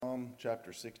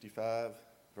chapter 65,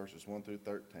 verses 1 through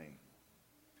 13.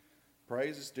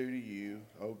 Praise is due to you,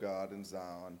 O God, in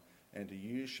Zion, and to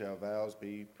you shall vows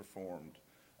be performed.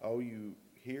 O you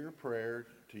hear prayer,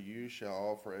 to you shall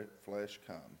all flesh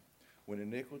come. When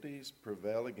iniquities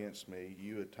prevail against me,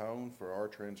 you atone for our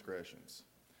transgressions.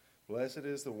 Blessed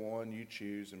is the one you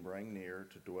choose and bring near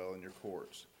to dwell in your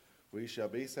courts. We shall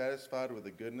be satisfied with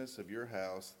the goodness of your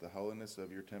house, the holiness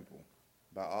of your temple.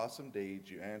 By awesome deeds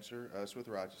you answer us with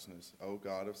righteousness, O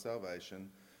God of salvation,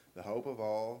 the hope of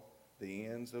all the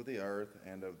ends of the earth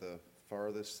and of the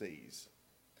farthest seas.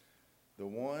 The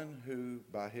one who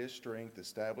by his strength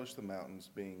established the mountains,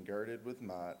 being girded with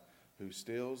might, who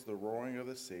stills the roaring of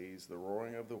the seas, the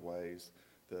roaring of the waves,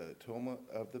 the tumult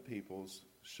of the peoples,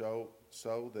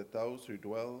 so that those who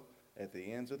dwell at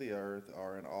the ends of the earth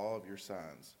are in awe of your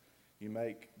signs. You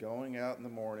make going out in the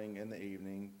morning and the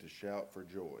evening to shout for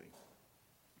joy.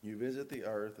 You visit the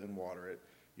earth and water it.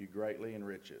 You greatly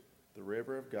enrich it. The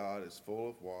river of God is full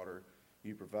of water.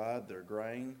 You provide their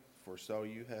grain, for so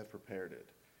you have prepared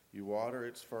it. You water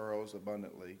its furrows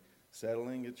abundantly,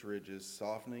 settling its ridges,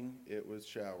 softening it with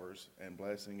showers, and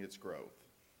blessing its growth.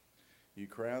 You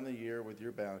crown the year with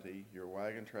your bounty. Your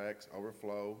wagon tracks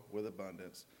overflow with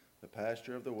abundance. The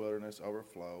pasture of the wilderness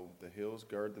overflow. The hills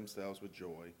gird themselves with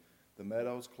joy. The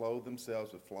meadows clothe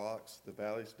themselves with flocks. The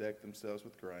valleys deck themselves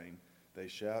with grain. They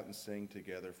shout and sing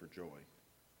together for joy.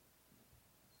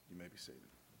 You may be seated.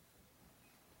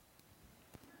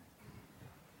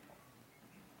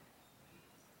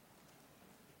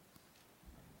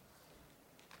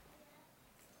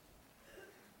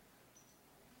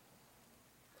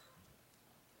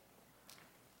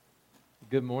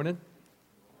 Good morning.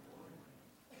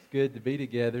 It's good to be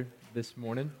together this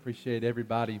morning. Appreciate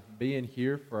everybody being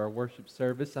here for our worship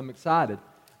service. I'm excited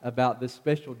about this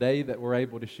special day that we're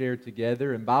able to share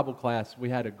together. In Bible class, we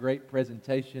had a great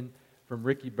presentation from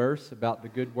Ricky Burse about the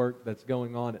good work that's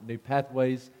going on at New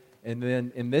Pathways. And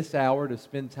then in this hour, to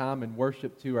spend time in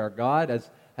worship to our God,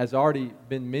 as has already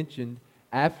been mentioned,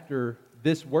 after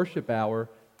this worship hour,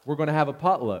 we're going to have a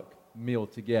potluck meal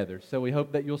together. So we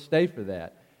hope that you'll stay for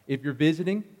that. If you're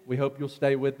visiting, we hope you'll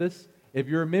stay with us. If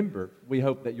you're a member, we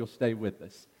hope that you'll stay with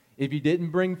us. If you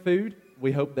didn't bring food,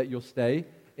 we hope that you'll stay.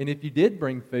 And if you did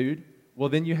bring food, well,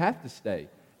 then you have to stay.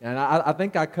 And I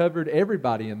think I covered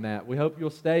everybody in that. We hope you'll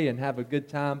stay and have a good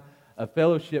time of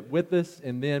fellowship with us.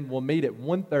 And then we'll meet at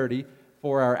 1:30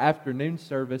 for our afternoon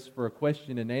service for a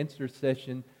question and answer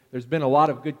session. There's been a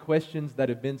lot of good questions that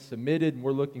have been submitted, and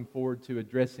we're looking forward to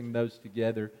addressing those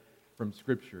together from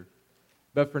Scripture.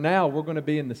 But for now, we're going to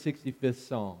be in the 65th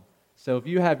Psalm. So if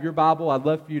you have your Bible, I'd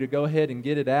love for you to go ahead and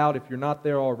get it out. If you're not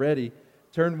there already,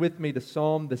 turn with me to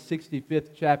Psalm, the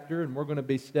 65th chapter, and we're going to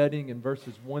be studying in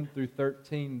verses 1 through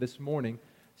 13 this morning.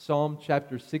 Psalm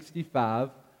chapter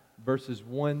 65, verses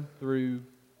 1 through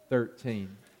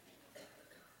 13.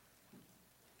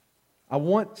 I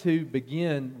want to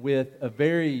begin with a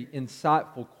very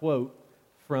insightful quote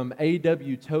from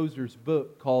A.W. Tozer's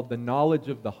book called The Knowledge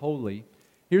of the Holy.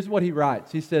 Here's what he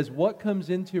writes. He says, "What comes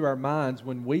into our minds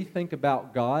when we think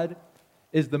about God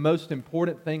is the most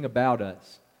important thing about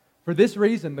us. For this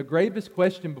reason, the gravest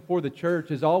question before the church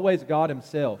is always God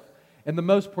Himself. And the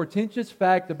most portentous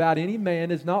fact about any man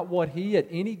is not what he at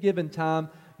any given time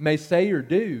may say or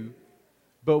do,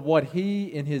 but what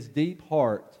he in his deep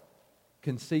heart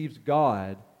conceives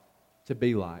God to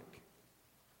be like."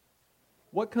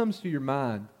 What comes to your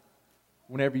mind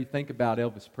whenever you think about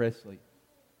Elvis Presley?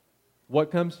 What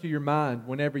comes to your mind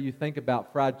whenever you think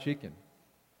about fried chicken?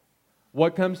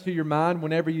 What comes to your mind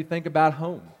whenever you think about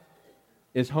home?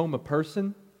 Is home a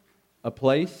person, a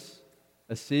place,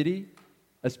 a city,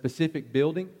 a specific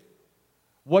building?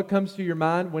 What comes to your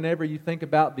mind whenever you think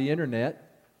about the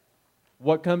internet?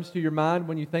 What comes to your mind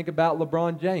when you think about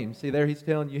LeBron James? See, there he's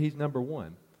telling you he's number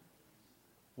one.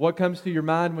 What comes to your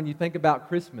mind when you think about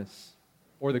Christmas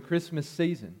or the Christmas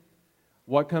season?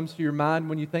 What comes to your mind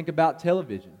when you think about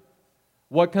television?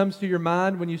 What comes to your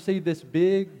mind when you see this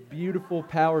big, beautiful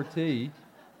Power T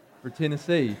for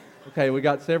Tennessee? Okay, we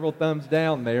got several thumbs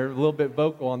down there, a little bit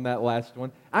vocal on that last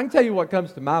one. I can tell you what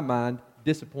comes to my mind: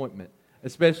 disappointment,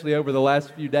 especially over the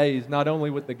last few days, not only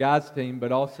with the guys' team,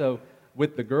 but also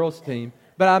with the girls' team.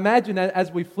 But I imagine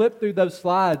as we flip through those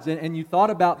slides and you thought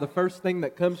about the first thing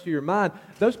that comes to your mind,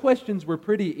 those questions were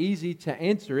pretty easy to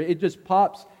answer. It just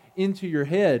pops into your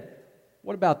head.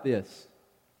 What about this?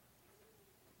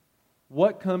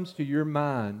 What comes to your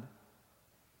mind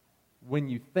when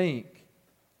you think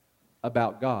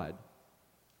about God?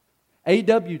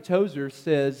 A.W. Tozer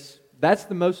says that's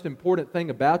the most important thing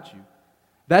about you.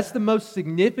 That's the most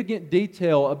significant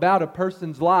detail about a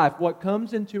person's life. What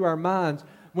comes into our minds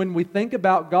when we think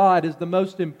about God as the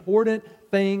most important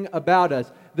thing about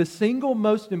us. The single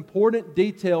most important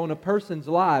detail in a person's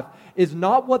life is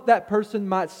not what that person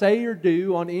might say or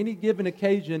do on any given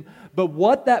occasion, but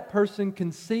what that person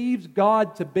conceives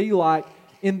God to be like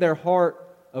in their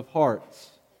heart of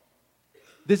hearts.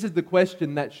 This is the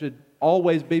question that should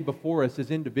always be before us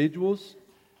as individuals.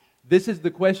 This is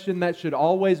the question that should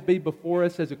always be before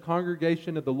us as a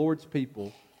congregation of the Lord's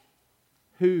people.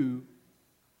 Who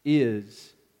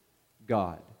is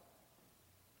God?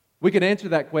 We could answer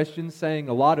that question saying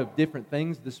a lot of different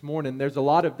things this morning. There's a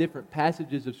lot of different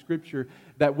passages of Scripture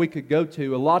that we could go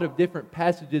to, a lot of different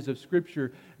passages of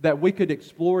Scripture that we could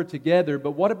explore together.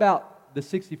 But what about the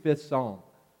 65th Psalm?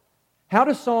 How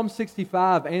does Psalm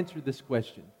 65 answer this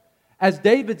question? As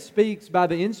David speaks by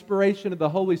the inspiration of the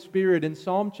Holy Spirit in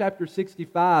Psalm chapter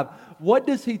 65, what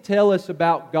does he tell us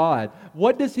about God?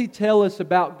 What does he tell us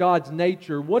about God's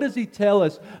nature? What does he tell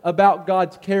us about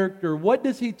God's character? What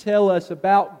does he tell us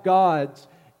about God's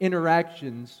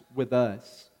interactions with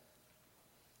us?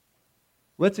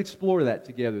 Let's explore that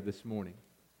together this morning.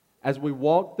 As we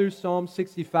walk through Psalm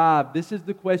 65, this is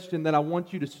the question that I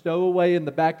want you to stow away in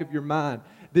the back of your mind.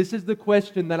 This is the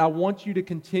question that I want you to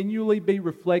continually be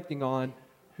reflecting on.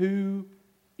 Who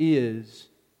is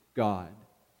God?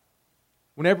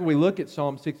 Whenever we look at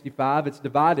Psalm 65, it's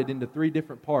divided into three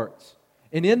different parts.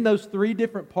 And in those three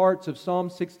different parts of Psalm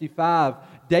 65,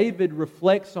 David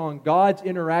reflects on God's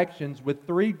interactions with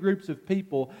three groups of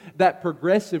people that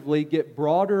progressively get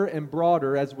broader and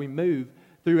broader as we move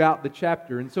throughout the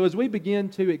chapter. And so as we begin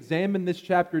to examine this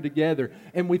chapter together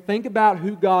and we think about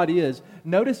who God is,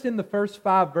 notice in the first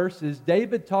 5 verses,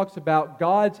 David talks about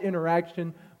God's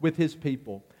interaction with His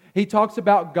people. He talks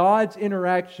about God's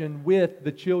interaction with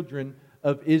the children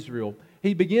of Israel.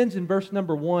 He begins in verse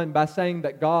number 1 by saying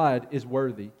that God is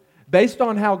worthy. Based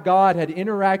on how God had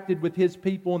interacted with His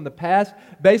people in the past,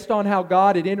 based on how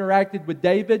God had interacted with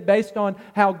David, based on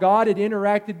how God had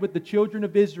interacted with the children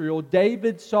of Israel,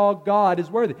 David saw God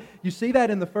as worthy. You see that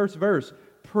in the first verse.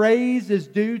 Praise is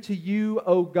due to you,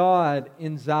 O God,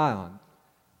 in Zion.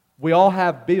 We all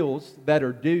have bills that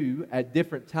are due at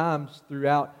different times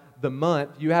throughout the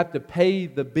month. You have to pay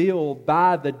the bill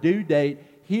by the due date.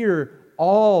 Here,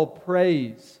 all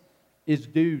praise is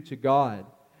due to God.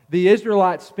 The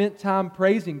Israelites spent time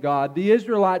praising God. The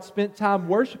Israelites spent time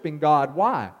worshiping God.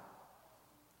 Why?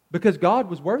 Because God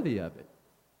was worthy of it.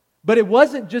 But it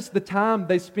wasn't just the time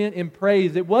they spent in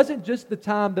praise. It wasn't just the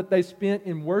time that they spent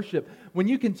in worship. When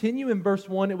you continue in verse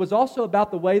 1, it was also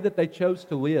about the way that they chose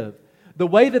to live, the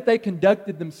way that they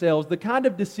conducted themselves, the kind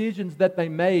of decisions that they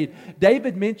made.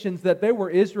 David mentions that there were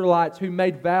Israelites who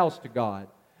made vows to God.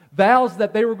 Vows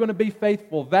that they were going to be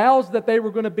faithful. Vows that they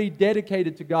were going to be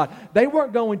dedicated to God. They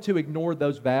weren't going to ignore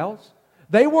those vows.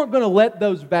 They weren't going to let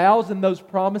those vows and those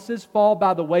promises fall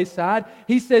by the wayside.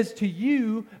 He says, to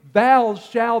you, vows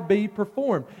shall be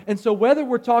performed. And so whether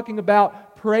we're talking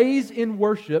about praise in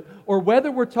worship or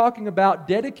whether we're talking about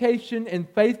dedication and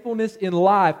faithfulness in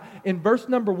life, in verse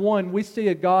number 1, we see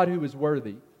a God who is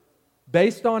worthy.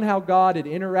 Based on how God had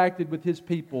interacted with His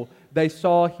people, they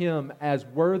saw Him as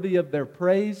worthy of their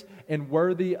praise and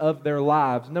worthy of their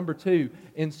lives. Number 2,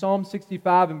 in Psalm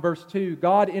 65 and verse 2,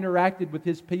 God interacted with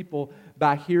His people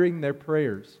by hearing their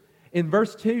prayers. In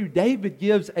verse 2, David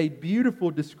gives a beautiful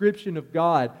description of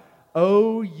God.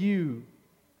 O you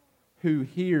who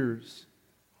hears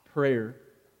prayer.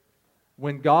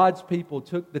 When God's people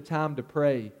took the time to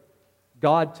pray,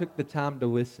 God took the time to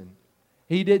listen.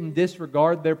 He didn't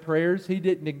disregard their prayers. He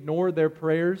didn't ignore their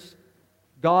prayers.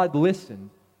 God listened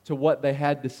to what they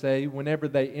had to say whenever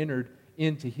they entered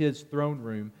into His throne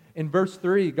room. In verse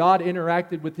 3, God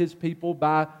interacted with His people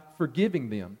by forgiving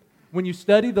them. When you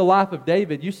study the life of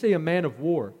David, you see a man of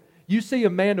war. You see a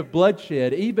man of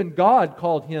bloodshed. Even God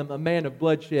called him a man of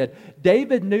bloodshed.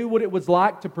 David knew what it was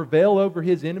like to prevail over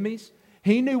his enemies.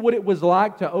 He knew what it was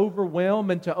like to overwhelm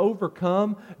and to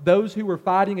overcome those who were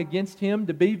fighting against him,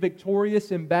 to be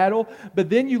victorious in battle. But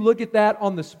then you look at that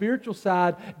on the spiritual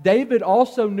side, David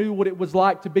also knew what it was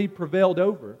like to be prevailed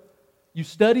over. You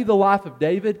study the life of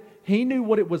David, he knew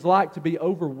what it was like to be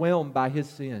overwhelmed by his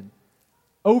sin,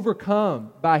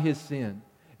 overcome by his sin.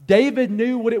 David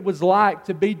knew what it was like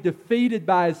to be defeated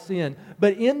by his sin.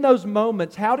 But in those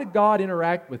moments, how did God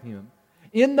interact with him?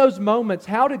 In those moments,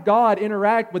 how did God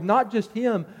interact with not just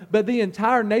him, but the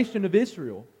entire nation of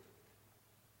Israel?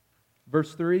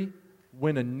 Verse 3,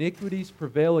 when iniquities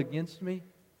prevail against me,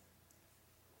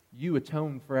 you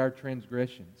atone for our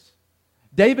transgressions.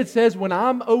 David says, when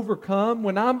I'm overcome,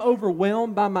 when I'm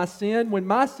overwhelmed by my sin, when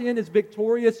my sin is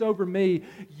victorious over me,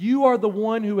 you are the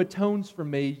one who atones for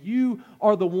me. You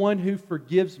are the one who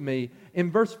forgives me.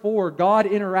 In verse 4, God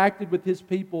interacted with His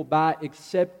people by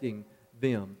accepting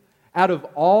them. Out of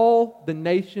all the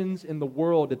nations in the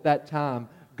world at that time,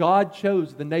 God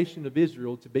chose the nation of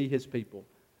Israel to be His people,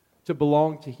 to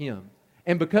belong to Him.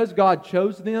 And because God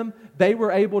chose them, they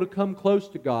were able to come close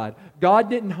to God. God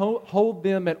didn't hold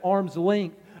them at arm's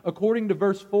length. According to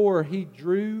verse 4, He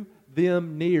drew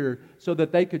them near so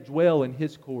that they could dwell in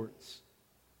His courts.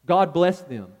 God blessed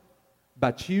them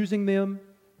by choosing them,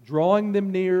 drawing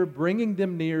them near, bringing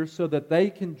them near so that they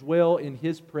can dwell in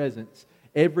His presence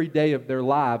every day of their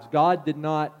lives. God did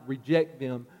not reject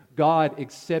them. God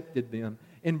accepted them.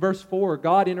 In verse 4,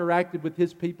 God interacted with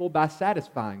His people by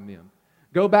satisfying them.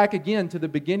 Go back again to the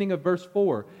beginning of verse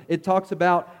 4. It talks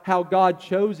about how God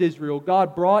chose Israel.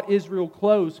 God brought Israel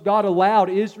close. God allowed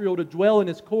Israel to dwell in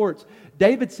His courts.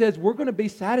 David says, we're going to be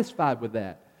satisfied with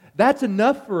that. That's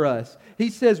enough for us. He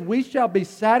says, we shall be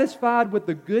satisfied with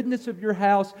the goodness of your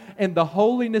house and the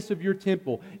holiness of your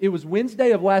temple. It was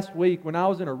Wednesday of last week when I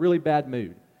was in a really bad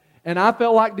mood. And I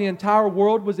felt like the entire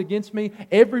world was against me.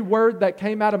 Every word that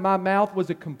came out of my mouth was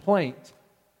a complaint.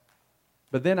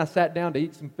 But then I sat down to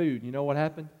eat some food. You know what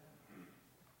happened?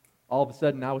 All of a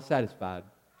sudden, I was satisfied.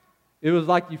 It was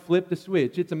like you flipped a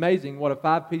switch. It's amazing what a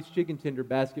 5-piece chicken tender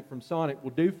basket from Sonic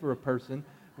will do for a person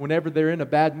whenever they're in a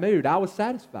bad mood. I was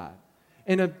satisfied.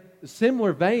 In a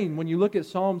similar vein, when you look at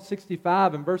Psalm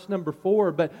 65 and verse number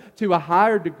 4, but to a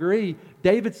higher degree,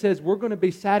 David says, we're going to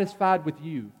be satisfied with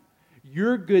you.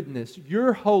 Your goodness,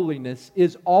 your holiness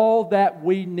is all that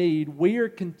we need. We are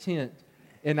content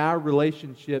in our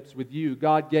relationships with you.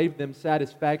 God gave them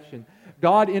satisfaction.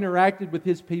 God interacted with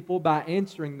His people by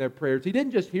answering their prayers. He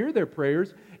didn't just hear their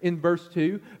prayers in verse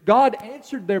 2. God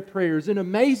answered their prayers in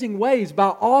amazing ways. By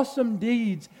awesome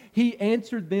deeds, He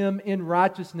answered them in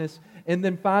righteousness. And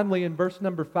then finally in verse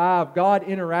number 5, God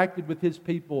interacted with His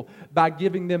people by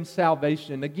giving them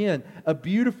salvation. Again, a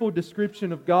beautiful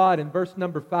description of God in verse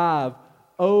number 5.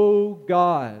 O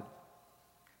God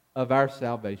of our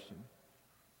salvation.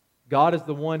 God is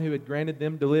the one who had granted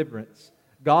them deliverance.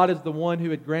 God is the one who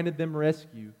had granted them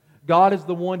rescue. God is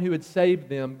the one who had saved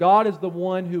them. God is the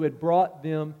one who had brought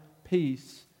them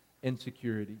peace and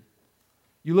security.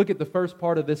 You look at the first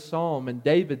part of this psalm and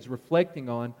David's reflecting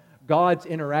on God's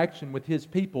interaction with His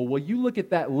people. Well, you look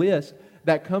at that list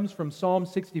that comes from Psalm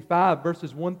 65,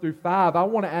 verses 1 through 5. I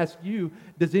want to ask you,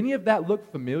 does any of that look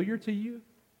familiar to you?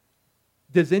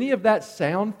 Does any of that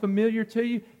sound familiar to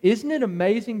you? Isn't it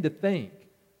amazing to think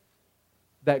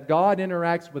that God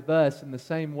interacts with us in the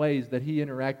same ways that He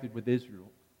interacted with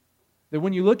Israel? That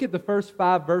when you look at the first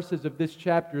 5 verses of this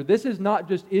chapter, this is not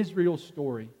just Israel's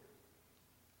story.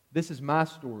 This is my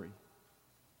story.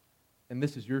 And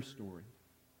this is your story.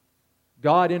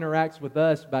 God interacts with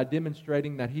us by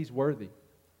demonstrating that He's worthy.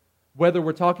 Whether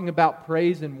we're talking about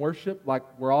praise and worship like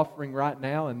we're offering right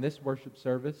now in this worship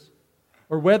service,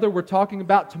 or whether we're talking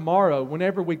about tomorrow,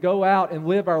 whenever we go out and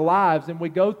live our lives and we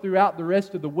go throughout the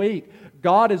rest of the week,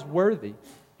 God is worthy.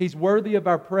 He's worthy of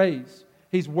our praise.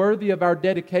 He's worthy of our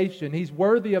dedication. He's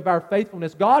worthy of our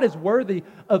faithfulness. God is worthy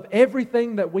of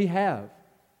everything that we have.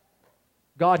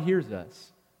 God hears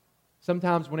us.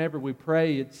 Sometimes whenever we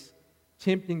pray, it's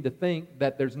tempting to think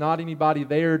that there's not anybody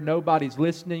there, nobody's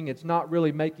listening, it's not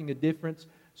really making a difference.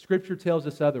 Scripture tells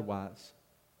us otherwise.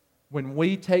 When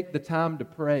we take the time to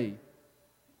pray,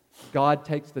 God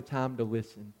takes the time to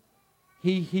listen.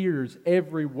 He hears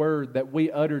every word that we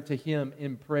utter to Him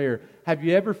in prayer. Have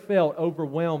you ever felt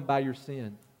overwhelmed by your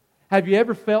sin? Have you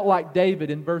ever felt like David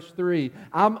in verse 3?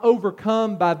 I'm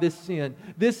overcome by this sin.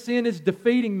 This sin is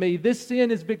defeating me. This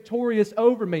sin is victorious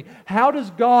over me. How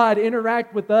does God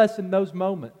interact with us in those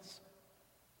moments?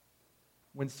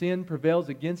 When sin prevails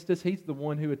against us, He's the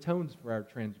one who atones for our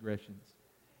transgressions.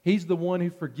 He's the one who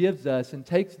forgives us and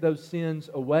takes those sins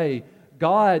away.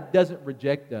 God doesn't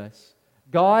reject us.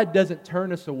 God doesn't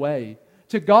turn us away.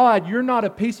 To God, you're not a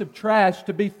piece of trash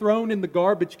to be thrown in the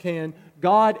garbage can.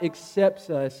 God accepts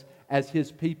us as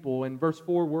His people. In verse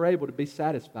 4, we're able to be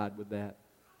satisfied with that.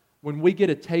 When we get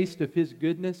a taste of His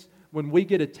goodness, when we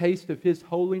get a taste of His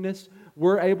holiness,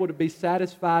 we're able to be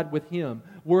satisfied with Him.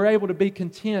 We're able to be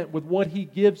content with what He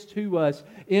gives to us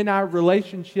in our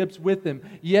relationships with Him.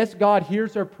 Yes, God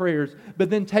hears our prayers, but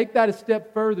then take that a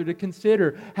step further to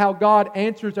consider how God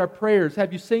answers our prayers.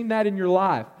 Have you seen that in your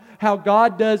life? How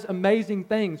God does amazing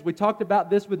things. We talked about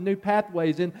this with New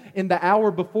Pathways in the hour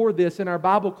before this in our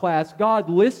Bible class. God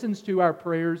listens to our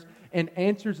prayers and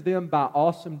answers them by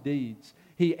awesome deeds.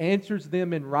 He answers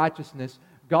them in righteousness.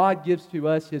 God gives to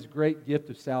us His great gift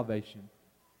of salvation.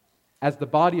 As the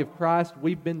body of Christ,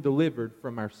 we've been delivered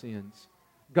from our sins.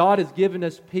 God has given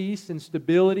us peace and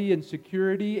stability and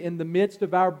security in the midst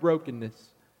of our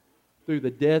brokenness through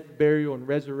the death, burial, and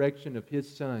resurrection of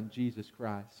His Son, Jesus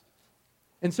Christ.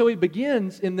 And so he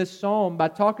begins in this psalm by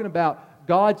talking about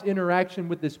God's interaction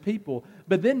with His people.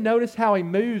 But then notice how he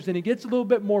moves, and he gets a little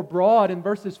bit more broad in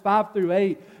verses 5 through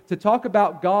 8 to talk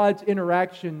about God's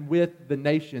interaction with the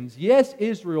nations. Yes,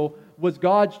 Israel was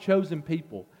God's chosen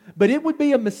people. But it would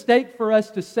be a mistake for us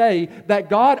to say that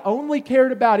God only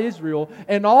cared about Israel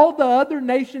and all the other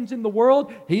nations in the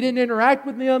world, He didn't interact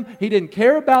with them, He didn't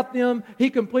care about them, He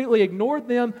completely ignored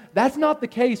them. That's not the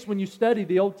case when you study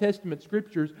the Old Testament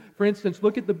Scriptures. For instance,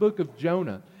 look at the book of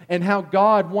Jonah and how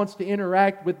God wants to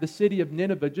interact with the city of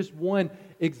Nineveh. Just one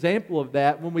example of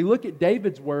that. When we look at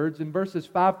David's words in verses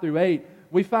 5 through 8,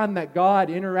 we find that God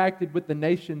interacted with the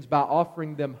nations by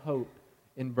offering them hope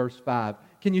in verse 5.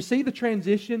 Can you see the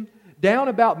transition? Down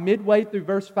about midway through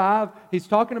verse 5, he's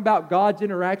talking about God's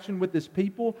interaction with His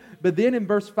people. But then in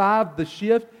verse 5, the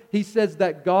shift, he says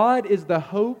that God is the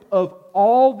hope of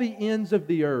all the ends of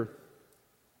the earth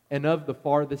and of the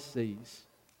farthest seas.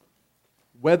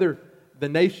 Whether the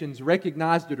nations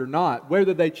recognized it or not,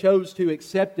 whether they chose to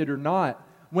accept it or not,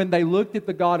 when they looked at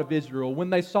the God of Israel, when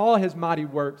they saw His mighty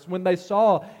works, when they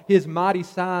saw His mighty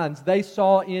signs, they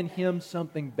saw in Him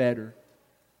something better.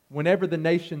 Whenever the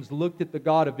nations looked at the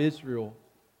God of Israel,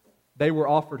 they were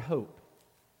offered hope.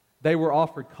 They were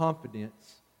offered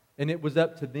confidence. And it was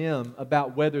up to them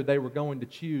about whether they were going to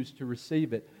choose to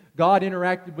receive it. God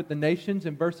interacted with the nations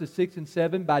in verses 6 and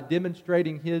 7 by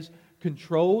demonstrating His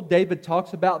control. David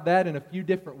talks about that in a few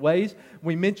different ways.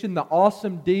 We mentioned the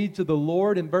awesome deeds of the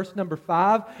Lord in verse number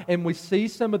 5, and we see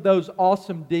some of those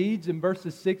awesome deeds in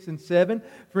verses 6 and 7.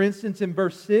 For instance, in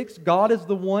verse 6, God is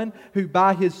the one who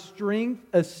by His strength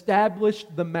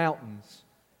established the mountains.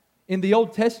 In the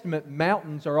Old Testament,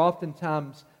 mountains are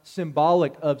oftentimes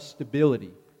symbolic of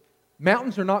stability.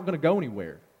 Mountains are not going to go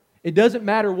anywhere. It doesn't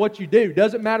matter what you do.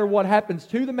 Doesn't matter what happens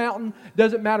to the mountain.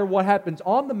 Doesn't matter what happens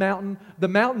on the mountain. The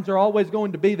mountains are always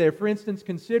going to be there. For instance,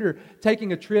 consider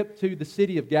taking a trip to the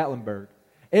city of Gatlinburg.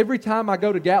 Every time I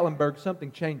go to Gatlinburg,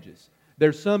 something changes.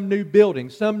 There's some new building,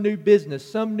 some new business,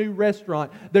 some new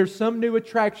restaurant. There's some new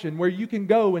attraction where you can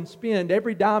go and spend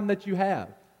every dime that you have.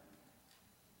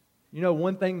 You know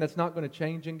one thing that's not going to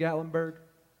change in Gatlinburg?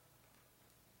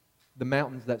 The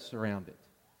mountains that surround it.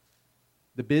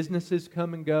 The businesses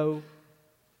come and go.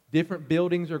 Different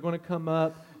buildings are going to come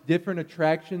up. Different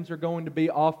attractions are going to be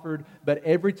offered. But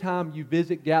every time you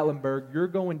visit Gatlinburg, you're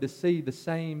going to see the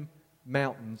same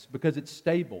mountains because it's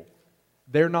stable.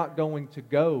 They're not going to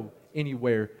go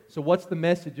anywhere. So what's the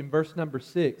message in verse number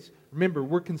 6? Remember,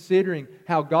 we're considering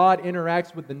how God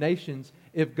interacts with the nations.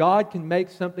 If God can make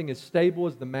something as stable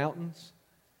as the mountains,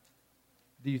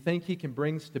 do you think He can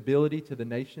bring stability to the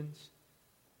nations?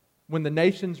 When the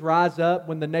nations rise up,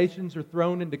 when the nations are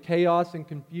thrown into chaos and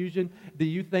confusion, do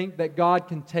you think that God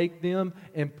can take them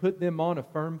and put them on a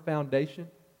firm foundation?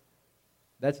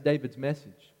 That's David's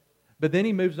message. But then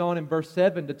he moves on in verse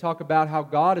 7 to talk about how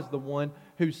God is the one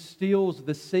who stills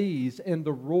the seas and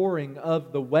the roaring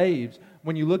of the waves.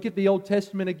 When you look at the Old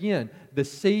Testament again, the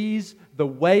seas, the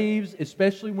waves,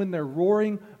 especially when they're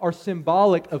roaring, are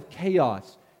symbolic of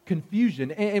chaos,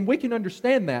 confusion. And we can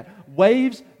understand that.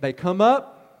 Waves, they come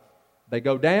up, they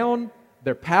go down,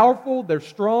 they're powerful, they're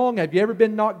strong. Have you ever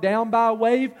been knocked down by a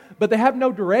wave? But they have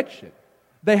no direction.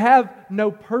 They have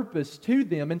no purpose to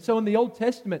them. And so in the Old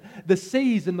Testament, the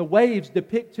seas and the waves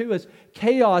depict to us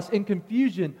chaos and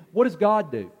confusion. What does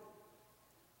God do?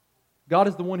 God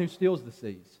is the one who stills the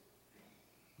seas.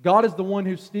 God is the one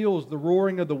who stills the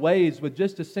roaring of the waves with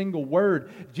just a single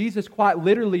word. Jesus quite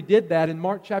literally did that in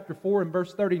Mark chapter 4 and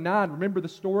verse 39. Remember the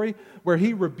story where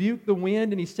He rebuked the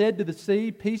wind and He said to the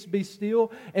sea, "Peace be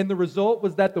still." And the result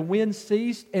was that the wind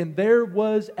ceased and there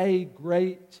was a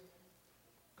great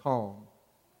calm.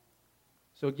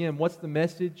 So again, what's the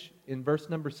message in verse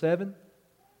number 7?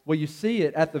 Well, you see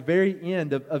it at the very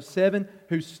end of 7,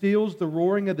 who stills the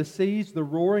roaring of the seas, the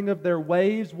roaring of their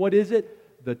waves. What is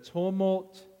it? The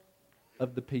tumult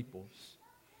of the peoples.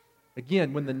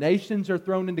 Again, when the nations are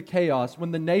thrown into chaos,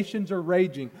 when the nations are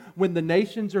raging, when the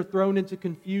nations are thrown into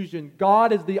confusion,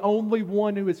 God is the only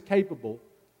one who is capable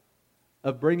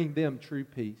of bringing them true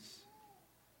peace.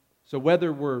 So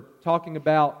whether we're talking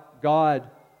about God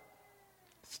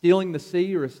stealing the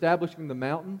sea or establishing the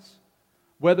mountains,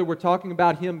 whether we're talking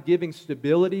about Him giving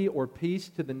stability or peace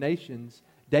to the nations,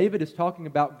 David is talking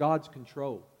about God's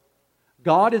control.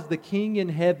 God is the King in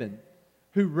heaven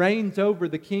who reigns over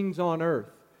the kings on earth.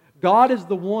 God is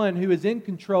the one who is in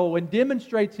control and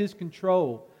demonstrates His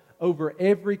control over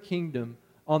every kingdom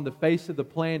on the face of the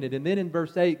planet. And then in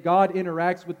verse 8, God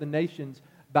interacts with the nations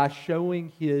by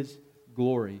showing His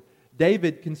glory.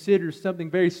 David considers something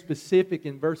very specific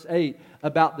in verse 8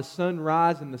 about the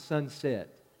sunrise and the sunset.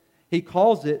 He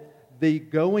calls it the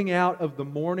going out of the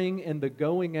morning and the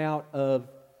going out of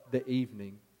the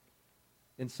evening.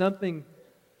 And something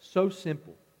so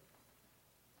simple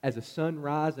as a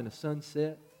sunrise and a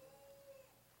sunset,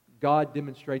 God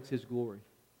demonstrates His glory.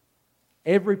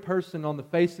 Every person on the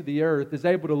face of the earth is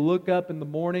able to look up in the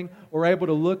morning or able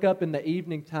to look up in the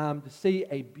evening time to see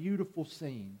a beautiful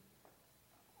scene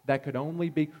that could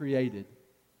only be created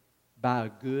by a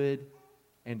good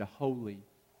and a holy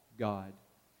God.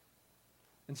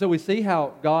 And so we see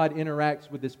how God interacts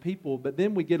with His people, but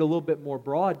then we get a little bit more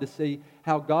broad to see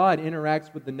how God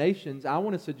interacts with the nations. I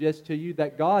want to suggest to you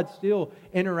that God still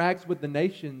interacts with the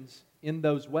nations in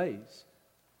those ways.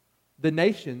 The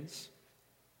nations,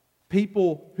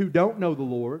 people who don't know the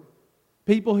Lord,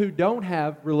 people who don't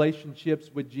have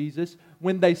relationships with Jesus,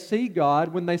 when they see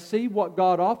God, when they see what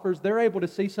God offers, they're able to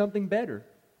see something better.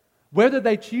 Whether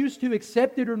they choose to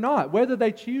accept it or not, whether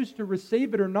they choose to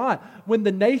receive it or not, when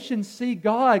the nations see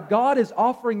God, God is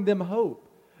offering them hope.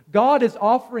 God is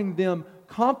offering them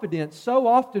confidence. So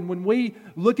often when we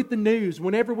look at the news,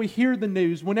 whenever we hear the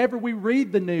news, whenever we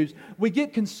read the news, we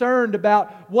get concerned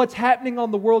about what's happening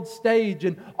on the world stage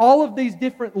and all of these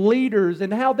different leaders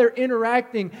and how they're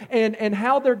interacting and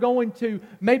how they're going to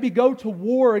maybe go to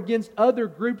war against other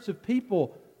groups of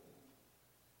people.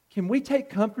 Can we take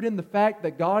comfort in the fact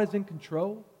that God is in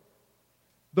control?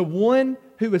 The one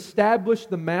who established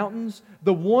the mountains,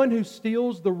 the one who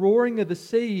stills the roaring of the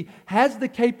sea, has the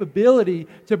capability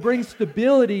to bring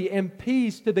stability and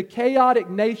peace to the chaotic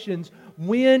nations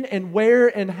when and where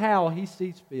and how He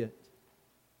sees fit.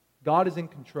 God is in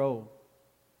control.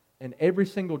 And every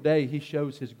single day He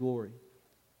shows His glory.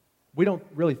 We don't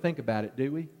really think about it,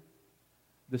 do we?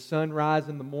 The sunrise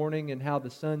in the morning and how the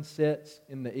sun sets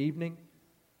in the evening.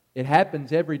 It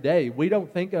happens every day. We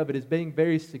don't think of it as being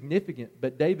very significant,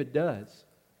 but David does.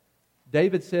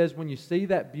 David says when you see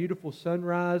that beautiful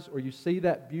sunrise or you see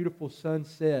that beautiful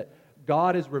sunset,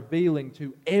 God is revealing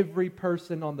to every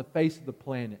person on the face of the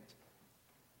planet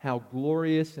how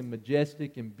glorious and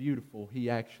majestic and beautiful He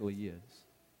actually is.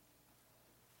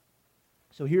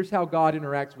 So here's how God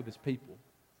interacts with His people.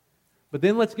 But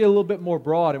then let's get a little bit more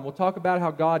broad and we'll talk about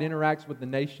how God interacts with the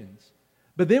nations.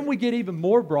 But then we get even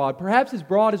more broad, perhaps as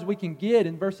broad as we can get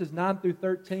in verses 9 through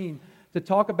 13, to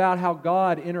talk about how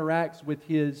God interacts with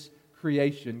His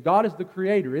creation. God is the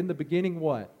creator. In the beginning,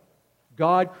 what?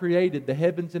 God created the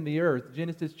heavens and the earth.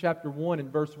 Genesis chapter 1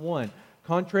 and verse 1.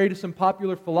 Contrary to some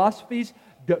popular philosophies,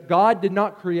 God did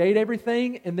not create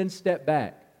everything and then step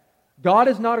back. God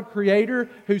is not a creator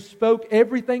who spoke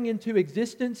everything into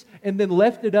existence and then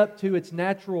left it up to its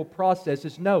natural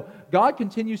processes. No, God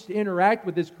continues to interact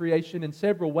with His creation in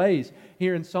several ways.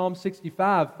 Here in Psalm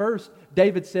 65, first,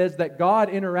 David says that God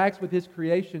interacts with His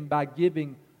creation by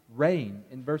giving rain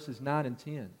in verses 9 and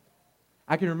 10.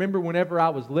 I can remember whenever I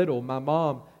was little, my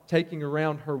mom taking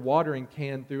around her watering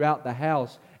can throughout the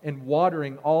house and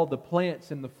watering all the plants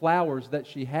and the flowers that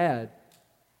she had.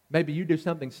 Maybe you do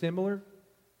something similar.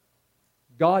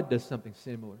 God does something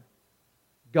similar.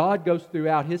 God goes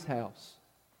throughout His house,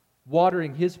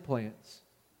 watering His plants,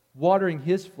 watering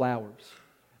His flowers.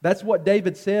 That's what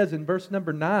David says in verse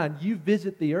number 9. You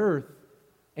visit the earth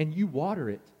and you water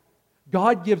it.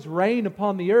 God gives rain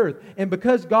upon the earth. And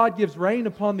because God gives rain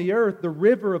upon the earth, the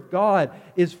river of God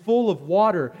is full of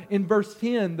water. In verse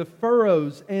 10, the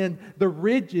furrows and the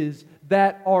ridges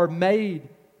that are made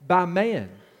by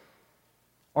man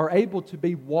are able to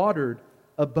be watered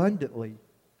abundantly.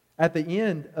 At the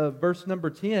end of verse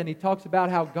number 10, he talks about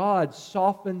how God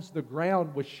softens the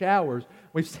ground with showers.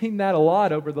 We've seen that a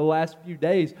lot over the last few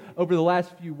days, over the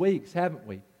last few weeks, haven't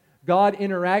we? God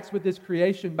interacts with His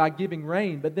creation by giving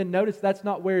rain, but then notice that's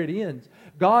not where it ends.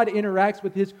 God interacts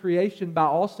with His creation by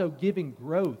also giving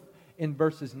growth in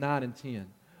verses 9 and 10.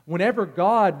 Whenever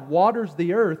God waters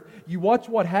the earth, you watch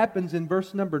what happens in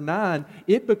verse number 9.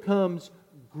 It becomes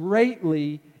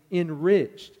greatly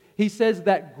enriched. He says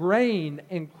that grain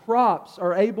and crops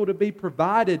are able to be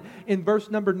provided in verse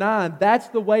number 9. That's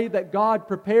the way that God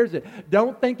prepares it.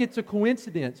 Don't think it's a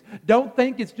coincidence. Don't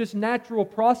think it's just natural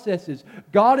processes.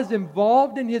 God is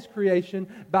involved in His creation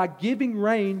by giving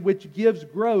rain, which gives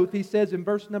growth. He says in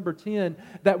verse number 10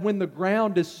 that when the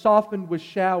ground is softened with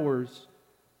showers,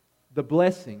 the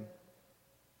blessing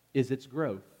is its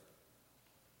growth.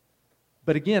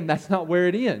 But again, that's not where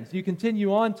it ends. You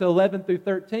continue on to 11 through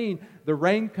 13. The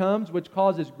rain comes, which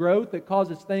causes growth. It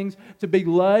causes things to be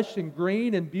lush and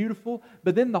green and beautiful.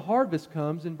 But then the harvest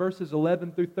comes in verses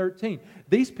 11 through 13.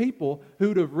 These people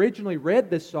who'd originally read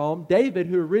this psalm, David,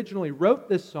 who originally wrote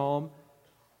this psalm,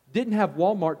 didn't have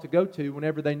Walmart to go to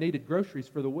whenever they needed groceries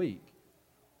for the week.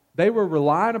 They were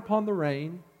relying upon the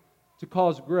rain to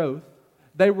cause growth.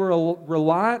 They were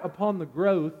reliant upon the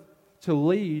growth to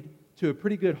lead to a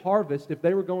pretty good harvest if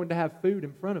they were going to have food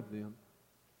in front of them.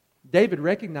 David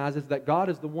recognizes that God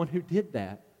is the one who did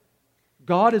that.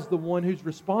 God is the one who's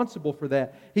responsible for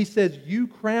that. He says, you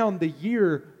crown the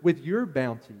year with your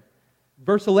bounty.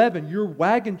 Verse 11, your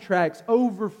wagon tracks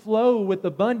overflow with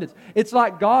abundance. It's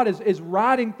like God is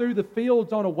riding through the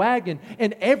fields on a wagon,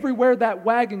 and everywhere that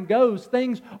wagon goes,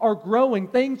 things are growing,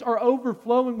 things are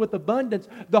overflowing with abundance.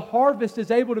 The harvest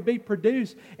is able to be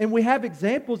produced, and we have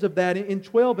examples of that in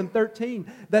 12 and 13,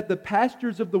 that the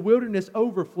pastures of the wilderness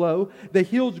overflow, the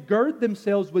hills gird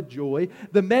themselves with joy,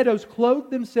 the meadows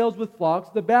clothe themselves with flocks,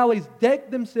 the valleys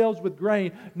deck themselves with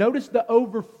grain. Notice the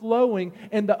overflowing,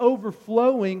 and the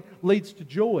overflowing leads to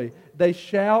joy. They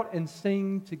shout and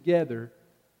sing together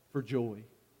for joy.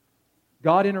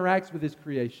 God interacts with His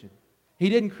creation. He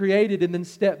didn't create it and then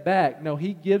step back. No,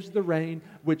 He gives the rain,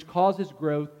 which causes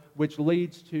growth, which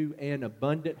leads to an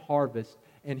abundant harvest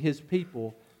and His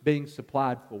people being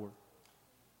supplied for.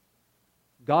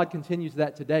 God continues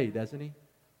that today, doesn't He?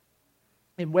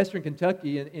 In Western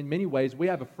Kentucky, in many ways, we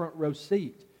have a front row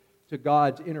seat to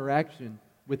God's interaction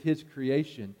with His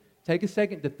creation. Take a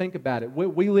second to think about it.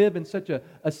 We live in such a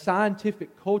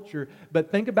scientific culture, but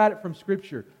think about it from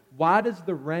Scripture. Why does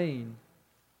the rain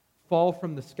fall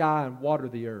from the sky and water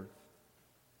the earth?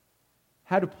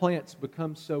 How do plants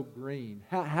become so green?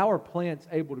 How are plants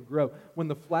able to grow? When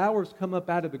the flowers come up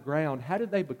out of the ground, how do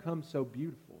they become so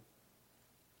beautiful?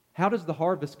 How does the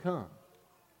harvest come?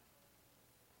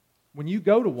 When you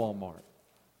go to Walmart,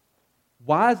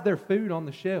 why is there food on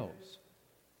the shelves?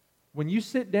 When you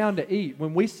sit down to eat,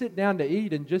 when we sit down to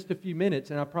eat in just a few minutes,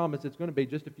 and I promise it's going to be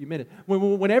just a few minutes,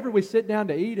 whenever we sit down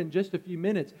to eat in just a few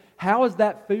minutes, how is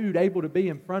that food able to be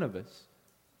in front of us?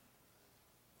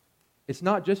 It's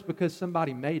not just because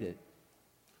somebody made it.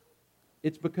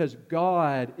 It's because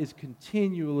God is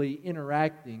continually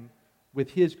interacting with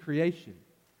His creation.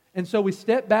 And so we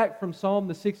step back from Psalm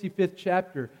the 65th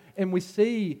chapter, and we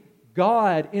see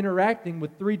God interacting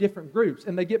with three different groups,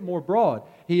 and they get more broad.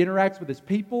 He interacts with His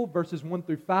people, verses 1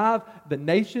 through 5, the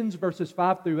nations, verses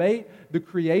 5 through 8, the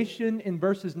creation in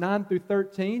verses 9 through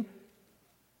 13.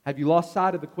 Have you lost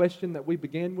sight of the question that we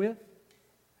began with?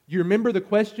 You remember the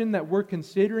question that we're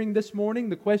considering this morning?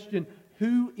 The question,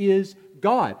 who is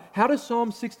God? How does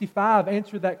Psalm 65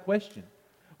 answer that question?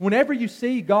 Whenever you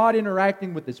see God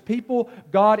interacting with His people,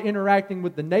 God interacting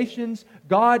with the nations,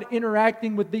 God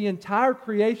interacting with the entire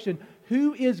creation,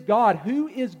 who is God? Who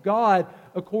is God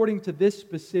according to this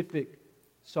specific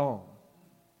psalm?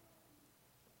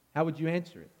 How would you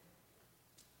answer it?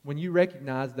 When you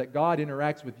recognize that God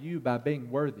interacts with you by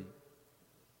being worthy,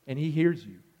 and He hears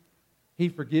you. He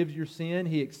forgives your sin.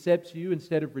 He accepts you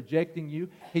instead of rejecting you.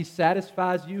 He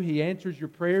satisfies you. He answers your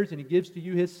prayers, and He gives to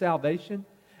you His salvation.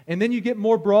 And then you get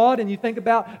more broad and you think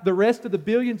about the rest of the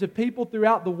billions of people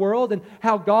throughout the world and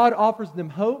how God offers them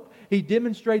hope. He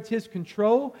demonstrates His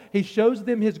control. He shows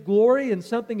them His glory in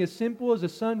something as simple as a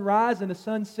sunrise and a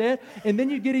sunset. And then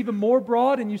you get even more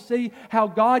broad and you see how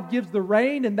God gives the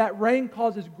rain, and that rain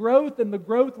causes growth, and the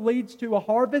growth leads to a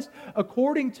harvest.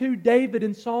 According to David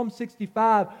in Psalm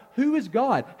 65, who is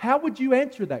God? How would you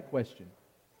answer that question?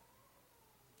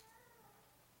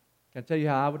 Can I tell you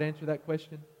how I would answer that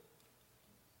question?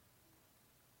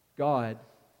 God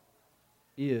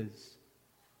is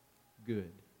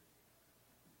good.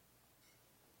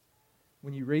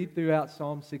 When you read throughout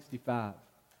Psalm 65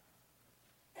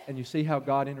 and you see how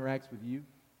God interacts with you,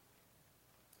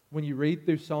 when you read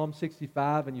through Psalm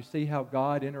 65 and you see how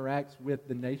God interacts with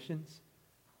the nations,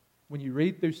 when you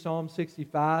read through Psalm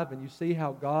 65 and you see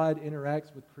how God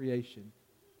interacts with creation,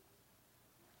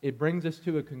 it brings us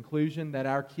to a conclusion that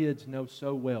our kids know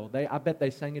so well. I bet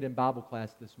they sang it in Bible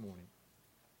class this morning.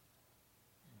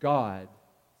 God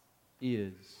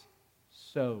is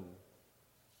so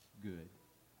good.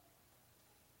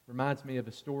 Reminds me of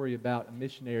a story about a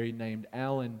missionary named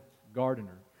Alan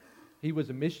Gardiner. He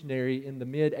was a missionary in the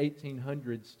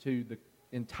mid-1800s to the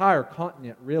entire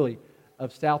continent, really,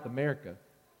 of South America.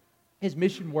 His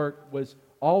mission work was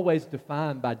always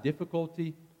defined by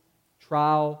difficulty,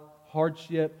 trial,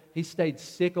 hardship. He stayed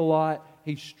sick a lot.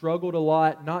 He struggled a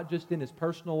lot, not just in his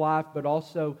personal life, but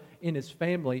also in his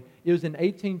family. It was in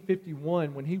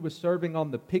 1851 when he was serving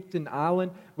on the Picton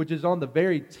Island, which is on the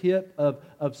very tip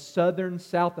of southern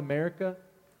South America.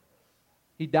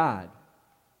 He died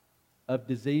of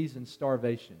disease and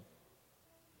starvation.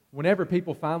 Whenever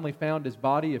people finally found his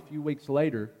body a few weeks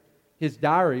later, his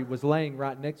diary was laying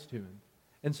right next to him.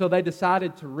 And so they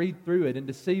decided to read through it and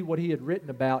to see what he had written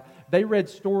about. They read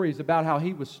stories about how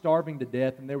he was starving to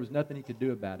death and there was nothing he could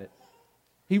do about it.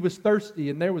 He was thirsty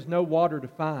and there was no water to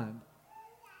find.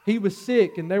 He was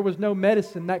sick and there was no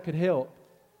medicine that could help.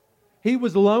 He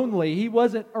was lonely. He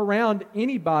wasn't around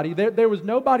anybody. There was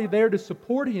nobody there to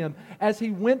support him as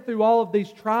he went through all of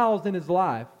these trials in his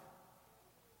life.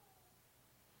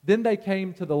 Then they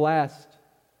came to the last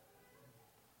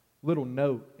little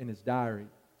note in his diary.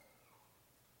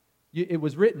 It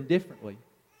was written differently.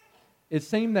 It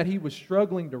seemed that he was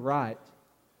struggling to write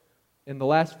in the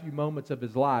last few moments of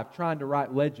his life, trying to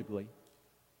write legibly.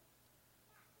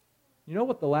 You know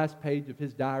what the last page of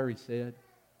his diary said?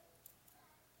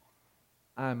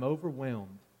 I am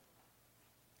overwhelmed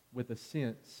with a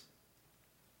sense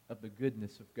of the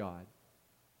goodness of God.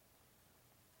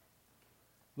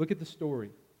 Look at the story.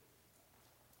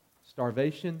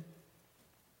 Starvation,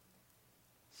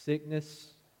 sickness,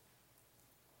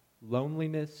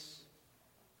 loneliness,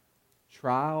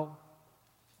 trial,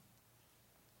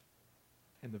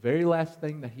 and the very last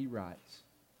thing that he writes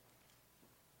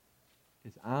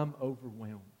is, I'm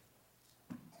overwhelmed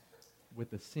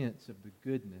with a sense of the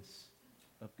goodness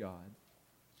of God.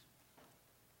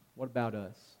 What about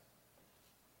us?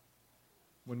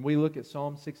 When we look at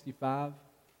Psalm 65,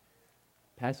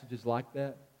 passages like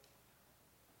that,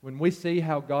 when we see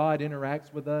how God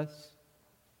interacts with us,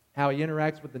 how He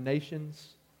interacts with the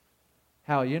nations,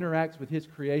 how He interacts with His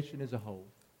creation as a whole,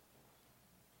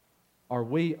 are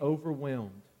we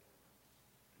overwhelmed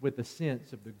with a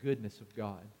sense of the goodness of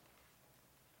God?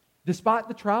 Despite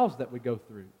the trials that we go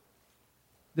through,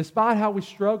 despite how we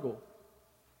struggle,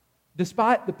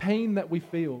 despite the pain that we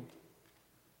feel,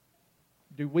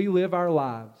 do we live our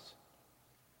lives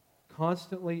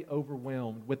constantly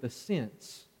overwhelmed with a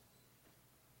sense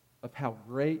of how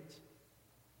great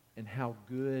and how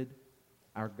good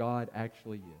our God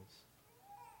actually is?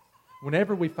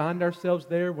 Whenever we find ourselves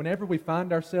there, whenever we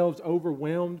find ourselves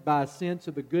overwhelmed by a sense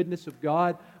of the goodness of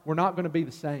God, we're not going to be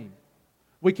the same.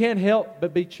 We can't help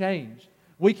but be changed.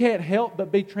 We can't help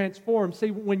but be transformed.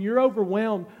 See, when you're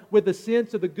overwhelmed with a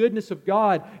sense of the goodness of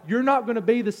God, you're not going to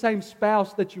be the same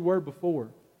spouse that you were before.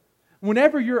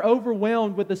 Whenever you're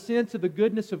overwhelmed with a sense of the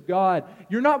goodness of God,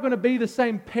 you're not going to be the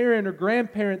same parent or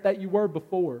grandparent that you were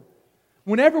before.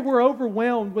 Whenever we're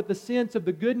overwhelmed with the sense of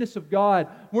the goodness of God,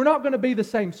 we're not going to be the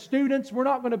same students, we're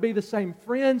not going to be the same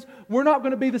friends, we're not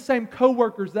going to be the same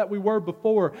co-workers that we were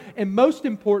before. And most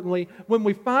importantly, when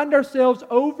we find ourselves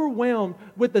overwhelmed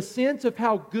with the sense of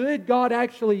how good God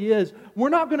actually is, we're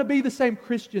not going to be the same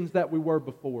Christians that we were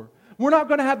before. We're not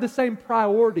going to have the same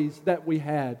priorities that we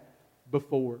had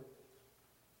before.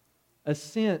 A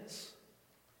sense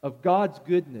of God's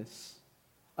goodness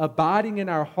abiding in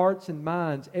our hearts and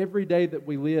minds every day that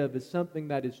we live is something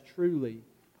that is truly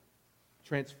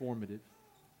transformative.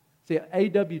 See,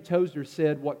 A.W. Tozer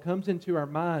said, what comes into our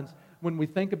minds when we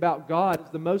think about God is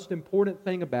the most important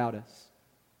thing about us.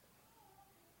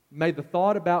 May the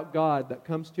thought about God that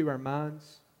comes to our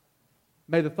minds,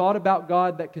 may the thought about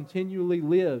God that continually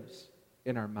lives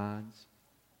in our minds,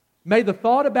 may the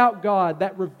thought about God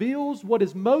that reveals what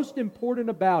is most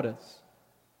important about us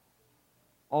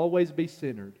always be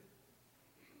centered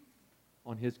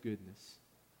on His goodness.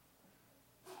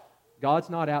 God's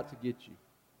not out to get you.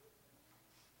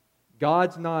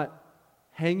 God's not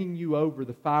hanging you over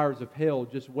the fires of hell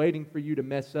just waiting for you to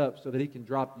mess up so that He can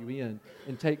drop you in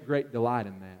and take great delight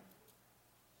in that.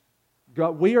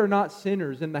 God, we are not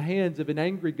sinners in the hands of an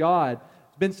angry God.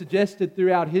 It's been suggested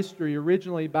throughout history,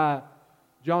 originally by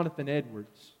Jonathan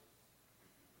Edwards.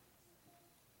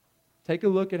 Take a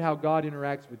look at how God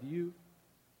interacts with you.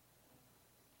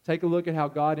 Take a look at how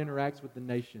God interacts with the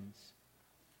nations.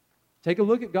 Take a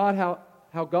look at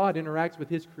how God interacts with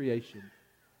His creation.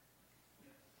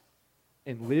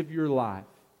 And live your life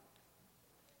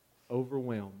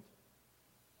overwhelmed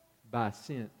by a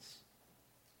sense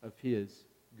of His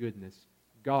goodness.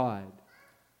 God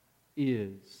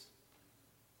is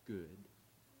good.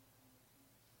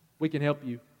 We can help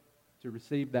you to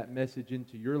receive that message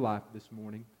into your life this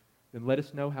morning. Then let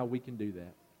us know how we can do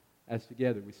that as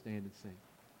together we stand and sing.